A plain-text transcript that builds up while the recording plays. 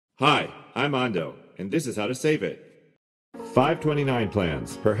Hi, I'm Ando, and this is how to save it. 529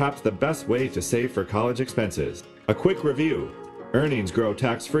 plans, perhaps the best way to save for college expenses. A quick review. Earnings grow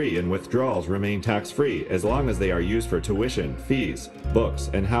tax-free and withdrawals remain tax-free as long as they are used for tuition, fees, books,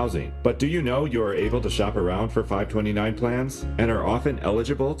 and housing. But do you know you are able to shop around for 529 plans and are often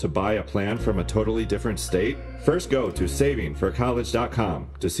eligible to buy a plan from a totally different state? First go to savingforcollege.com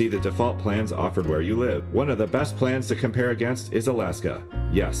to see the default plans offered where you live. One of the best plans to compare against is Alaska.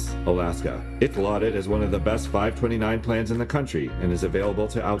 Yes, Alaska. It's lauded as one of the best 529 plans in the country and is available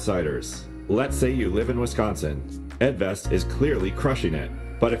to outsiders. Let's say you live in Wisconsin. EdVest is clearly crushing it.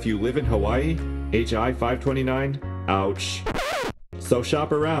 But if you live in Hawaii, HI 529? Ouch. So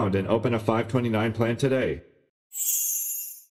shop around and open a 529 plan today.